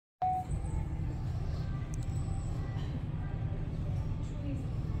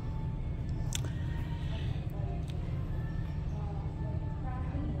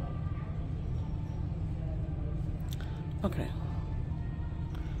Okay.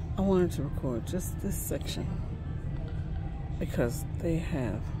 I wanted to record just this section because they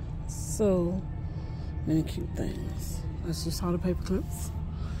have so many cute things. That's just all the paper clips,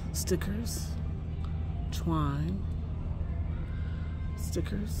 stickers, twine,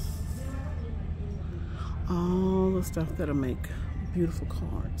 stickers, all the stuff that'll make beautiful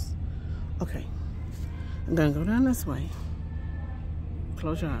cards. Okay, I'm gonna go down this way.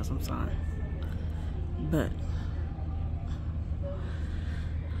 Close your eyes, I'm sorry. But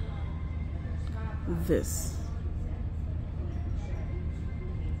this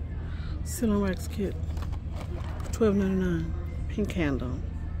Seal and Wax Kit, $12.99. Pink candle.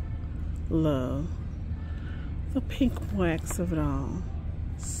 Love the pink wax of it all.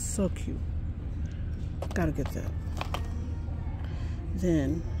 So cute. Gotta get that.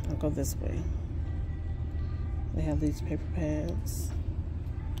 Then I'll go this way. They have these paper pads.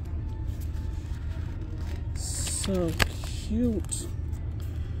 So cute.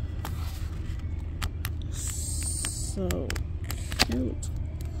 So cute.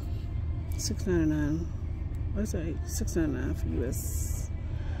 $6.99. What is that? $6.99 for US.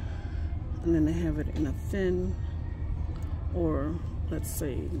 And then they have it in a thin, or let's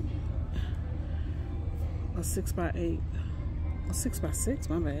say a 6x8, a 6x6.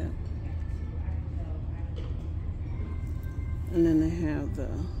 My bad. And then they have the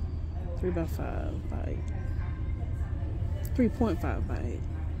 3x5x8, 3.5x8.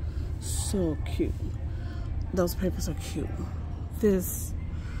 So cute. Those papers are cute. This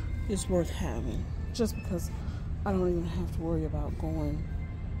is worth having just because I don't even have to worry about going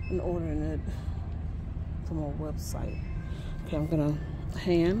and ordering it from a website. Okay, I'm gonna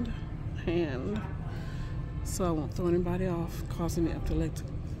hand, so I won't throw anybody off, causing the epileptic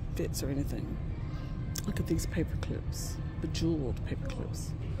fits or anything. Look at these paper clips, bejeweled paper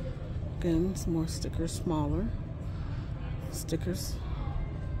clips. Again, some more stickers, smaller stickers.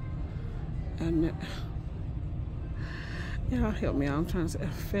 And yeah, help me out. I'm trying to say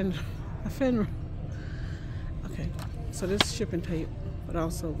offender. Okay, so this is shipping tape, but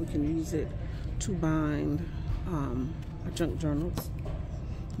also we can use it to bind our junk journals.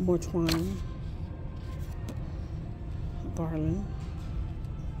 More twine, garland,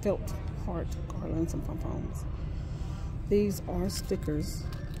 felt heart garlands and pom-poms. These are stickers.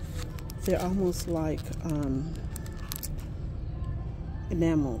 They're almost like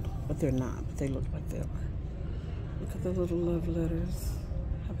enameled, but they're not. But they look like they are. Look at the little love letters.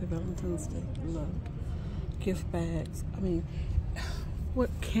 Happy Valentine's Day. Love. Gift bags. I mean, what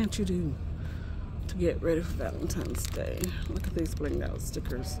can't you do to get ready for Valentine's Day? Look at these blinged out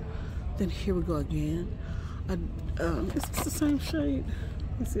stickers. Then here we go again. Is this the same shade?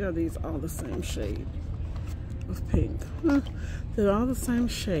 Let's see, how these all the same shade of pink. They're all the same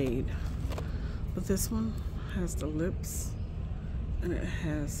shade, but this one has the lips and it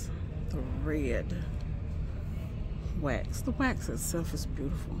has the red wax. The wax itself is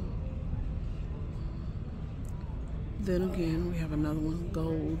beautiful. Then again, we have another one,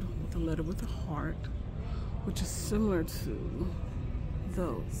 gold, with a letter with a heart, which is similar to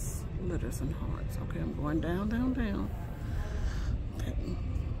those letters and hearts. Okay, I'm going down, down, down. Okay.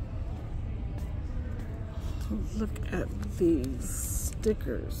 Look at these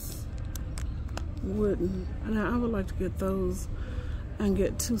stickers. Wooden. And I would like to get those and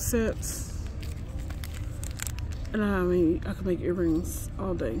get 2 sets. And I mean, I could make earrings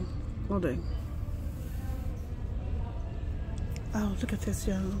all day. All day. Oh, look at this,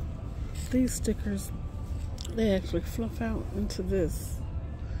 y'all. These stickers, they actually fluff out into this.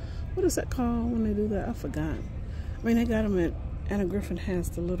 What is that called when they do that? I forgot. I mean, they got them at Anna Griffin has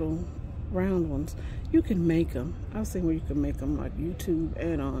the little round ones. You can make them. I've seen where you can make them like YouTube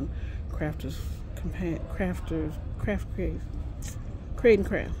and on Create and Craft.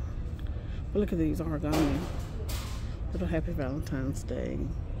 But look at these origami. Little Happy Valentine's Day.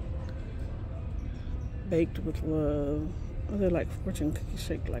 Baked with love. Oh, they're like fortune cookies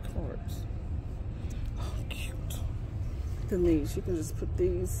shaped like hearts. Oh, cute. Then these, you can just put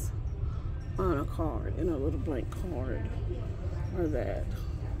these on a card, in a little blank card. Or that.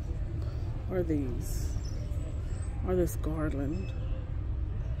 Or these. Or this garland.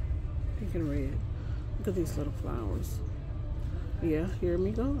 Pink and red. Look at these little flowers. Yeah, here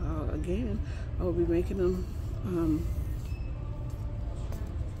we go. Again, I will be making them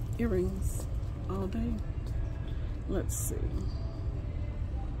earrings all day. Let's see.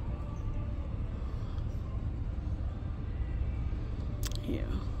 Yeah.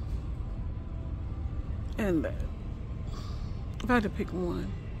 And that. If I had to pick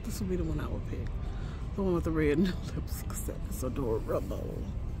one, this would be the one I would pick. The one with the red lips, because that is adorable.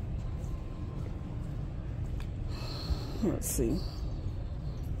 Let's see.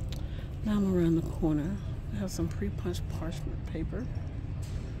 Now I'm around the corner. I have some pre-punched parchment paper.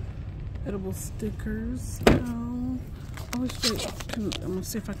 Edible stickers. I wish they can, I'm gonna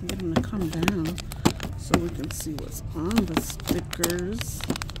see if I can get them to come down so we can see what's on the stickers.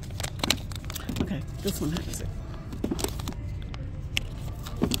 Okay, this one has it.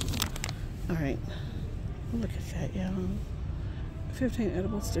 Alright, look at that, y'all. 15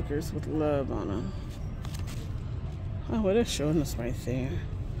 edible stickers with love on them. Oh, well, they're showing us right there.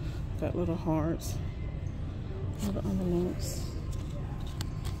 Got little hearts, little envelopes.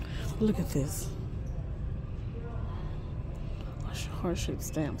 Look at this. Heart-shaped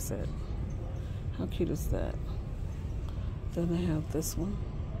stamp set. How cute is that? Then they have this one.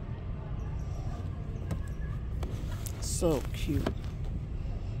 So cute.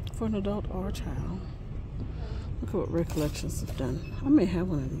 For an adult or a child. Look at what Recollections have done. I may have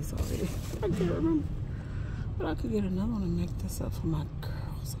one of these already. I can't remember. But I could get another one and make this up for my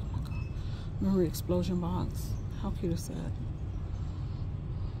girls. Oh my God. Memory explosion box. How cute is that?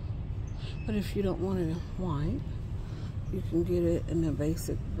 But if you don't want it in white, you can get it in the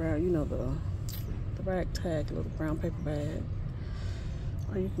basic brown, you know, the ragtag little brown paper bag.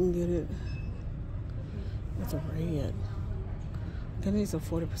 Or you can get it with a red. And these are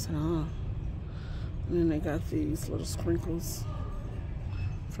 40% off. And then they got these little sprinkles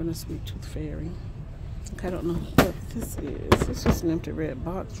from the Sweet Tooth Fairy. Okay, I don't know what this is. It's just an empty red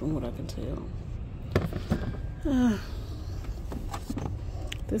box from what I can tell.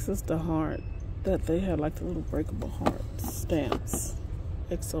 This is the heart that they had, like the little breakable heart stamps.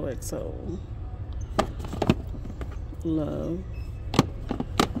 XOXO. Love.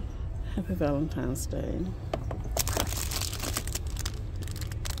 Happy Valentine's Day.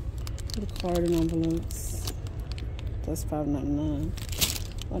 Little card and envelopes. That's $5.99.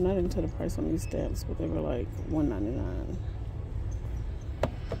 Well, I didn't tell the price on these stamps, but they were like $1.99.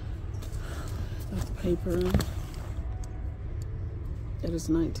 That's the paper. It is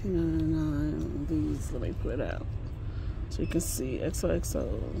 $19.99. These, let me put it out so you can see.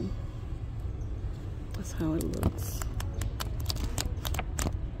 XOXO. That's how it looks.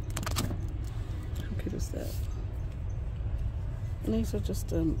 How cute is that? And these are just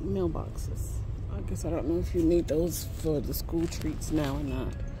mailboxes. I guess I don't know if you need those for the school treats now or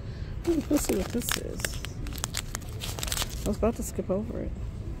not. Let's see what this is. I was about to skip over it.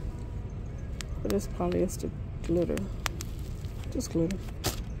 But it's polyester glitter. Just glitter.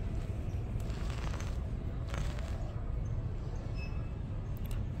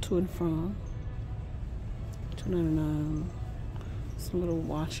 To and from. $2.99. Some little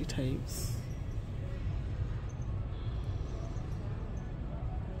washi tapes.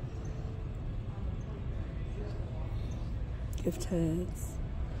 Gift tags.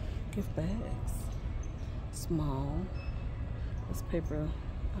 Gift bags. Small. It's paper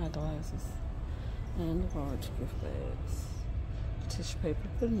eyeglasses. And large gift bags. Tissue paper,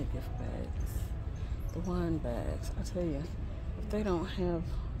 put in the gift bags. The wine bags. I tell you, if they don't have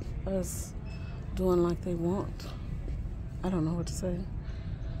us doing like they want, I don't know what to say.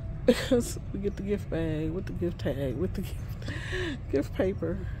 Because we get the gift bag with the gift tag, with the gift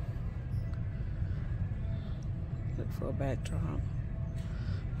paper. Look for a backdrop.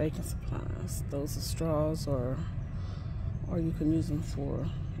 Baking supplies. Those are straws, or you can use them for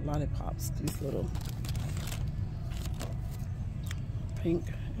lollipops. These little pink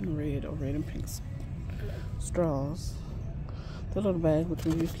and red, or red and pink straws. The little bag, which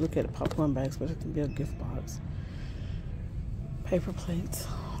we used to look at popcorn bags, but it can be a gift box. Paper plates,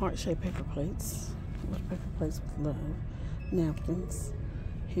 heart-shaped paper plates. Little paper plates with love. Napkins.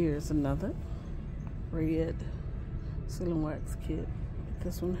 Here's another red sealing wax kit.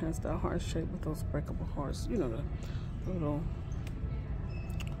 This one has the heart shape with those breakable hearts. You know, the little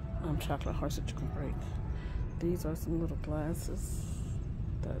chocolate hearts that you can break. These are some little glasses.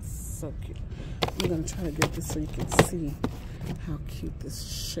 That's so cute. I'm going to try to get this so you can see how cute this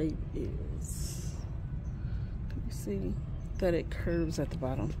shape is. Can you see that it curves at the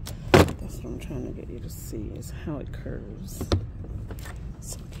bottom? That's what I'm trying to get you to see, is how it curves.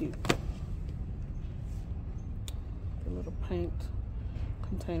 So cute. The little paint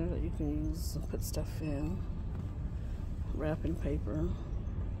container that you can use and put stuff in. Wrapping paper.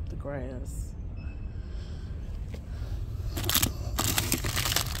 The grass.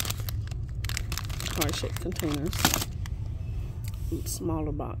 Heart-shaped containers.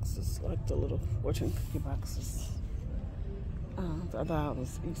 Smaller boxes, like the little fortune cookie boxes. The other aisle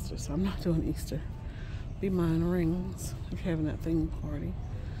is Easter, so I'm not doing Easter. Be Mine rings if you're having that theme party.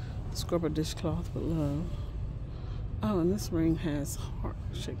 Scrubber dishcloth with love. Oh, and this ring has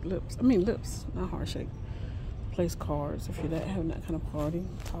heart-shaped lips. I mean lips, not heart-shaped. place cards if you're having that kind of party.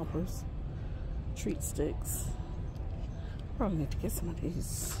 Toppers, treat sticks. Probably need to get some of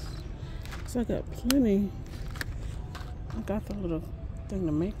these. So I got plenty. I got the little thing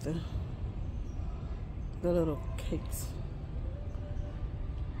to make the little cakes.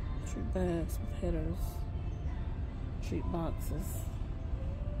 Treat bags with headers. Treat boxes.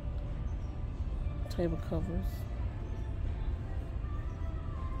 Table covers.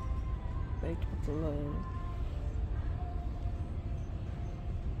 Baked with love.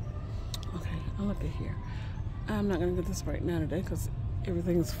 Okay, I'll look at here. I'm not gonna get this right now today because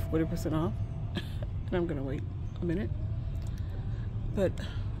everything is 40% off. And I'm gonna wait a minute. But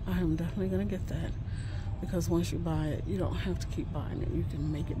I am definitely gonna get that because once you buy it, you don't have to keep buying it. You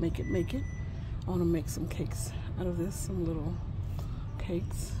can make it. I wanna make some cakes out of this, some little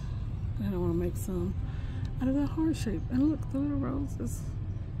cakes. And I wanna make some out of that heart shape. And look, the little roses.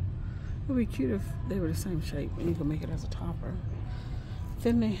 It would be cute if they were the same shape and you can make it as a topper.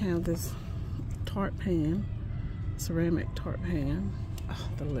 Then they have this tart pan, ceramic tart pan. Oh,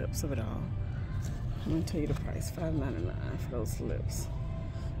 the lips of it all. I'm gonna tell you the price, $5.99 for those lips.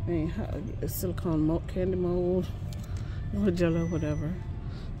 I mean, it's silicone candy mold, or jello, whatever.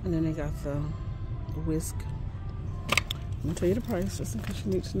 And then they got the whisk. I'm gonna tell you the price just in case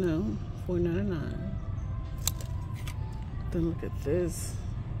you need to know. $4.99. Then look at this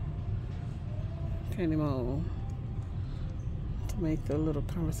candy mold to make the little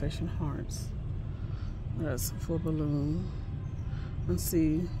conversation hearts. That's for balloon. And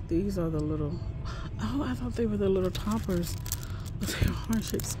see, these are the little, oh, I thought they were the little toppers, but they're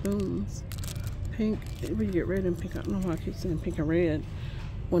heart-shaped spoons. Pink, we get red and pink. I don't know why I keep saying pink and red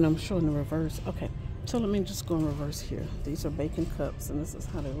when I'm showing the reverse. Okay, so let me just go in reverse here. These are baking cups, and this is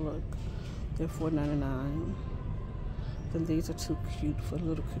how they look. They're $4.99. Then these are too cute for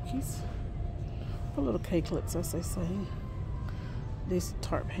little cookies. For little cakelets, as they say. These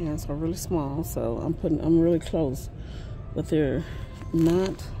tart pans are really small, so I'm really close, but they're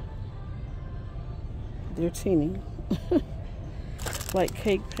not. They're teeny, like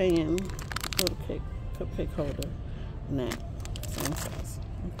cake pan, little cupcake holder, and that same size.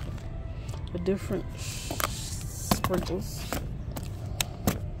 Okay, the different sprinkles,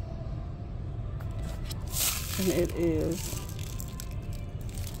 and it is.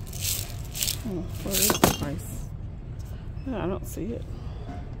 What is the price? I don't see it.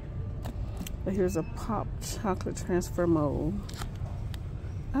 But here's a pop chocolate transfer mold.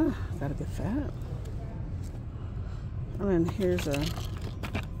 Ah, gotta get that. And then here's a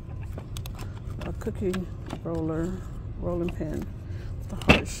cookie rolling pin with the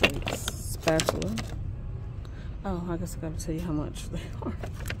heart shaped spatula. Oh, I guess I gotta tell you how much they are.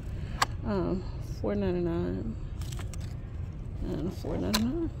 $4.99 and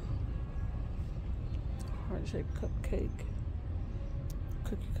 $4.99. Heart shaped cupcake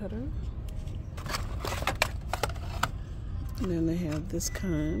cookie cutter. And then they have this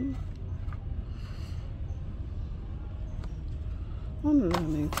kind. I wonder if I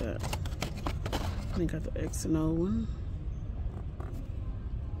need that. They got the X and O one.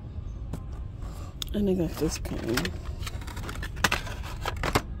 And they got this kind.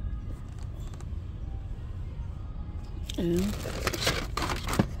 And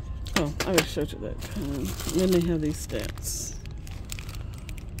oh, I already showed you that kind. And then they have these stamps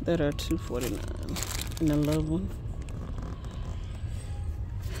that are $2.49. And I love one.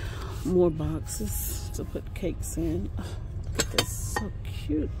 More boxes to put cakes in. Oh, look at this, so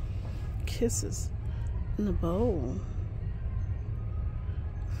cute. Kisses in a bowl.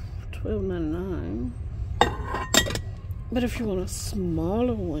 $12.99. But if you want a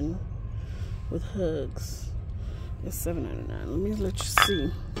smaller one with hugs, it's $7.99. Let me let you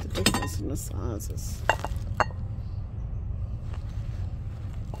see the difference in the sizes.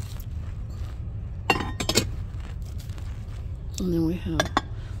 And then we have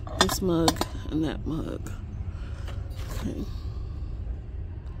this mug and that mug. Okay.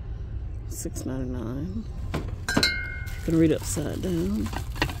 $6.99. You can read upside down.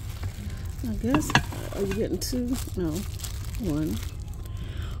 I guess, are you getting two? No, one.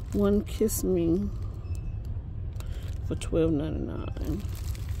 One Kiss Me for $12.99.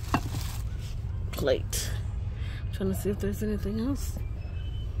 Plate. I'm trying to see if there's anything else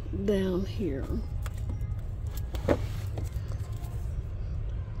down here.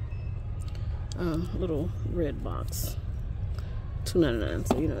 Little red box, $2.99.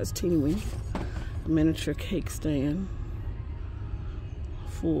 So you know it's teeny weeny. A miniature cake stand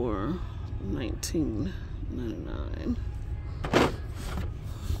for $19.99.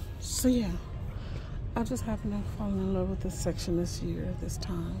 So yeah, I just happened to fall in love with this section this year, this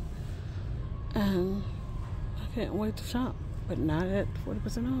time, and I can't wait to shop, but not at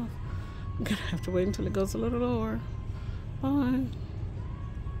 40% off. I'm gonna have to wait until it goes a little lower. Bye.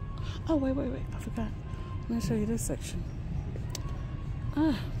 Oh, wait. I forgot. Let me show you this section.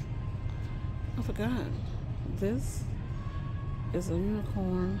 I forgot. This is a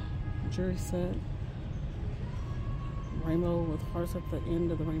unicorn jewelry set. Rainbow with hearts at the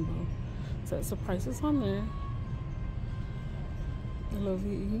end of the rainbow. So it's the prices on there.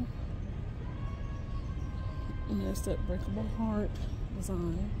 LOVE. And there's that breakable heart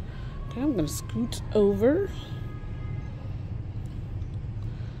design. Okay, I'm gonna scoot over.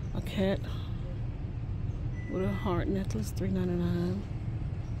 A cat with a heart necklace, $3.99.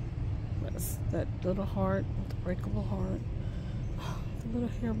 That's that little heart with the breakable heart. The little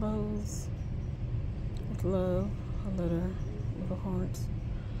hair bows with love, a letter, little hearts,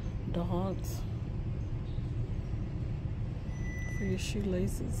 dogs for your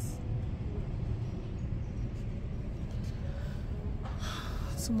shoelaces.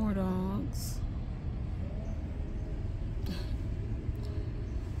 Some more dogs.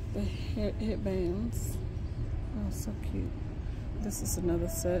 The headbands. Oh, so cute. This is another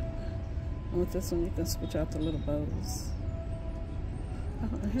set. And with this one, you can switch out the little bows. Oh,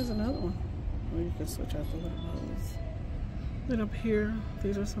 and here's another one where you can switch out the little bows. Then up here,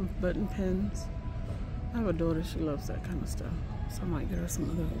 these are some button pins. I have a daughter, she loves that kind of stuff. So I might get her some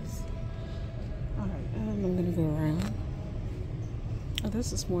of those. Alright, and I'm going to go around. Oh,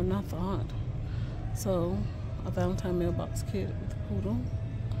 this is more than I thought. So, a Valentine mailbox kit with a poodle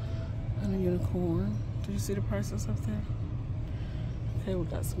and a unicorn. Did you see the prices up there? Okay, we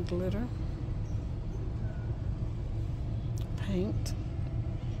got some glitter. Paint.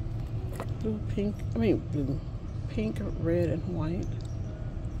 Pink, red, and white.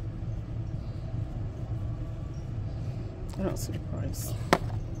 I don't see the price.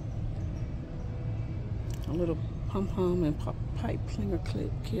 A little pom-pom and pipe clinger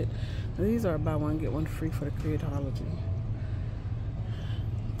clip kit. Now, these are buy one, get one free for the Creatology.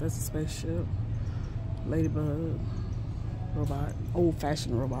 That's a spaceship. Ladybug. Robot.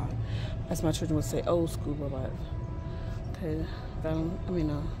 Old-fashioned robot. As my children would say, old school robot. Okay,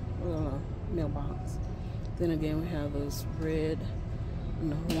 mailbox. Then again, we have those red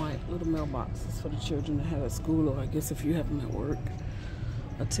and the white little mailboxes for the children to have at school, or I guess if you have them at work.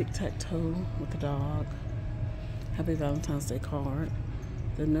 A tic-tac-toe with the dog. Happy Valentine's Day card.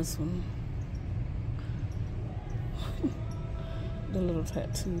 Then this one. The little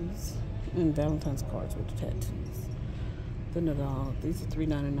tattoos. And Valentine's cards with the tattoos. Then the dog. These are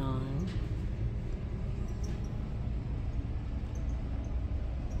 $3.99.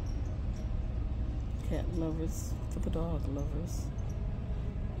 Cat lovers for the dog lovers.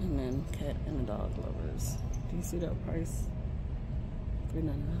 And then cat and the dog lovers. Do you see that price?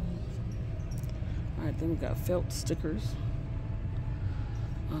 $3.99. Alright, then we got felt stickers.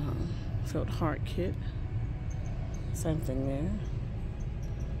 Felt heart kit. Same thing there.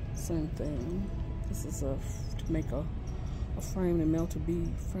 Same thing. This is to make a frame and melt a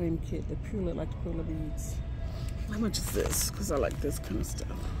bead frame kit. The Pure like the Pure beads. How much is this? Because I like this kind of stuff.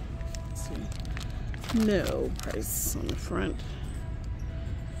 Let's see. No price on the front.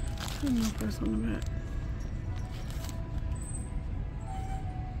 And no price on the back.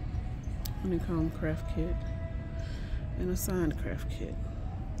 Honeycomb craft kit and a signed craft kit.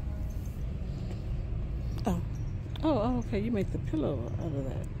 Oh, okay, you make the pillow out of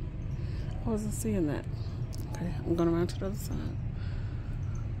that. I wasn't seeing that. Okay, I'm going around to the other side.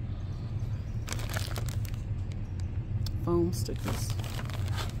 Foam stickers.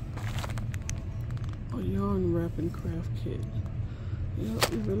 A yarn wrapping craft kit.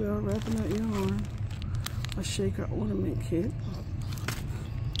 Yep, you really are wrapping that yarn. A shaker ornament kit.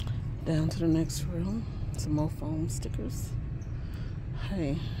 Down to the next row, some more foam stickers.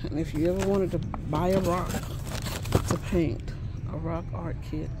 Hey, and if you ever wanted to buy a rock to paint, a rock art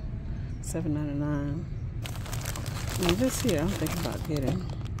kit, $7.99. Now this here, I'm thinking about getting.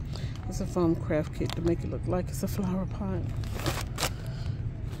 It's a foam craft kit to make it look like it's a flower pot.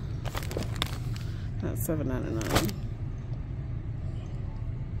 That's $7.99.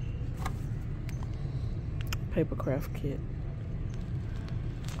 Paper craft kit.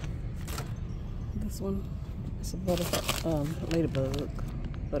 This one is a butterfly, ladybug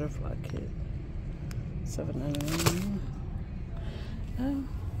butterfly kit, $7.99.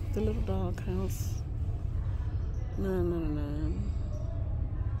 The little dog house, $9.99.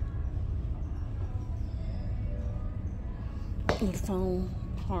 Little foam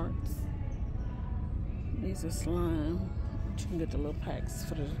hearts. These are slime. You can get the little packs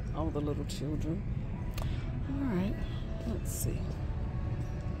for all the little children. All right, let's see.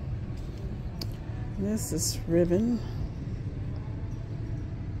 This is ribbon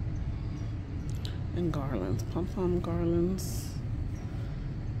and garlands, pom-pom garlands,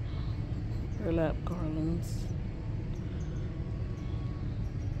 burlap garlands,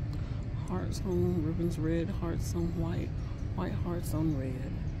 hearts on ribbons red, hearts on white, white hearts on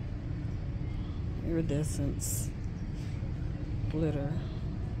red, iridescence, glitter.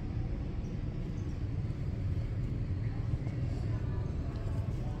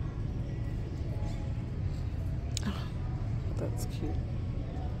 Oh, that's cute.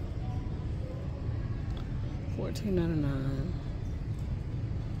 $14.99.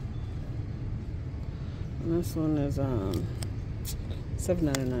 And this one is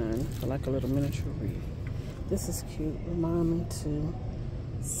 $7.99 for like a little miniature wreath. This is cute. Remind me to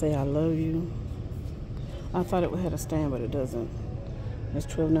say I love you. I thought it had a stand, but it doesn't. It's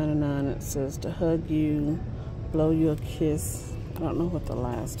 $12.99. It says to hug you, blow you a kiss. I don't know what the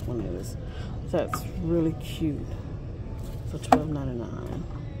last one is. That's really cute. For $12.99.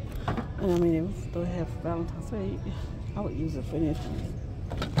 And I mean, if they have Valentine's Day, I would use it for anything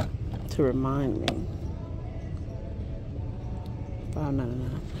to remind me.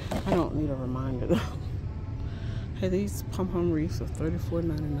 $5.99. I don't need a reminder though. Hey, these pom-pom wreaths are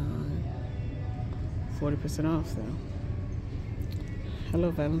 $34.99. 40% off though.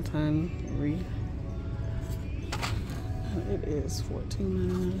 Hello Valentine wreath. It is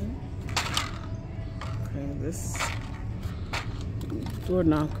 $14.99. Okay, this door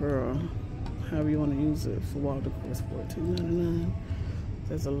knocker, or however you want to use it for wall decor, is $14.99.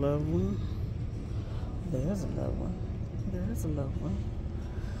 There's a love one. There's a love one. There's a love one.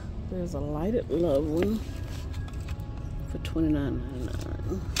 There's a lighted love one for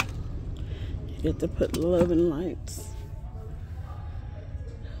 $29.99. You get to put love and lights.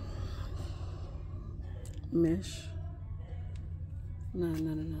 Mesh,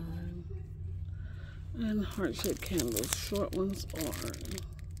 $9.99. And heart-shaped candles. Short ones are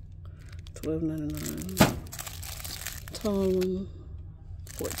 $12.99. Tall one,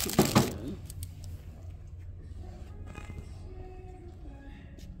 $14.99.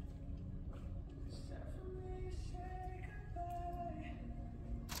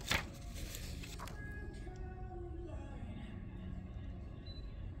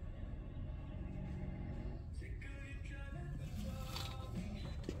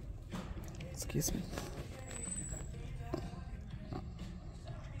 Excuse me.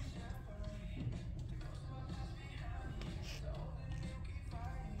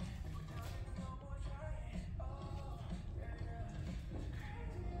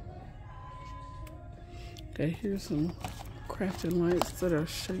 Okay, here's some crafting lights that are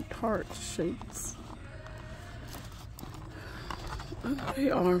shaped, heart shapes.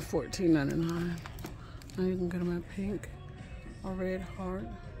 They are $14.99. Now you can get them at pink or red heart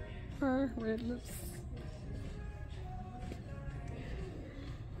or red lips.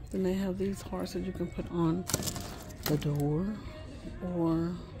 Then they have these hearts that you can put on the door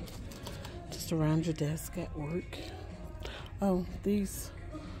or just around your desk at work. Oh, these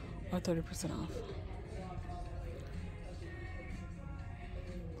are 30% off.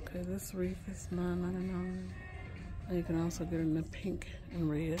 Okay, this wreath is $9.99. And you can also get it in the pink and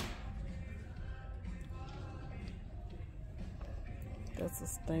red. That's a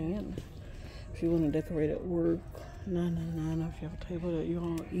stand. If you want to decorate at work, $9.99. If you have a table that you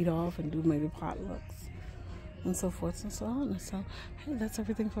want to eat off and do maybe potlucks and so forth and so on. And so, hey, that's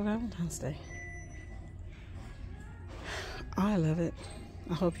everything for Valentine's Day. I love it.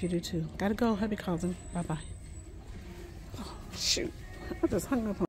 I hope you do too. Gotta go. Happy causing. Bye-bye. Oh, shoot. I just hung up on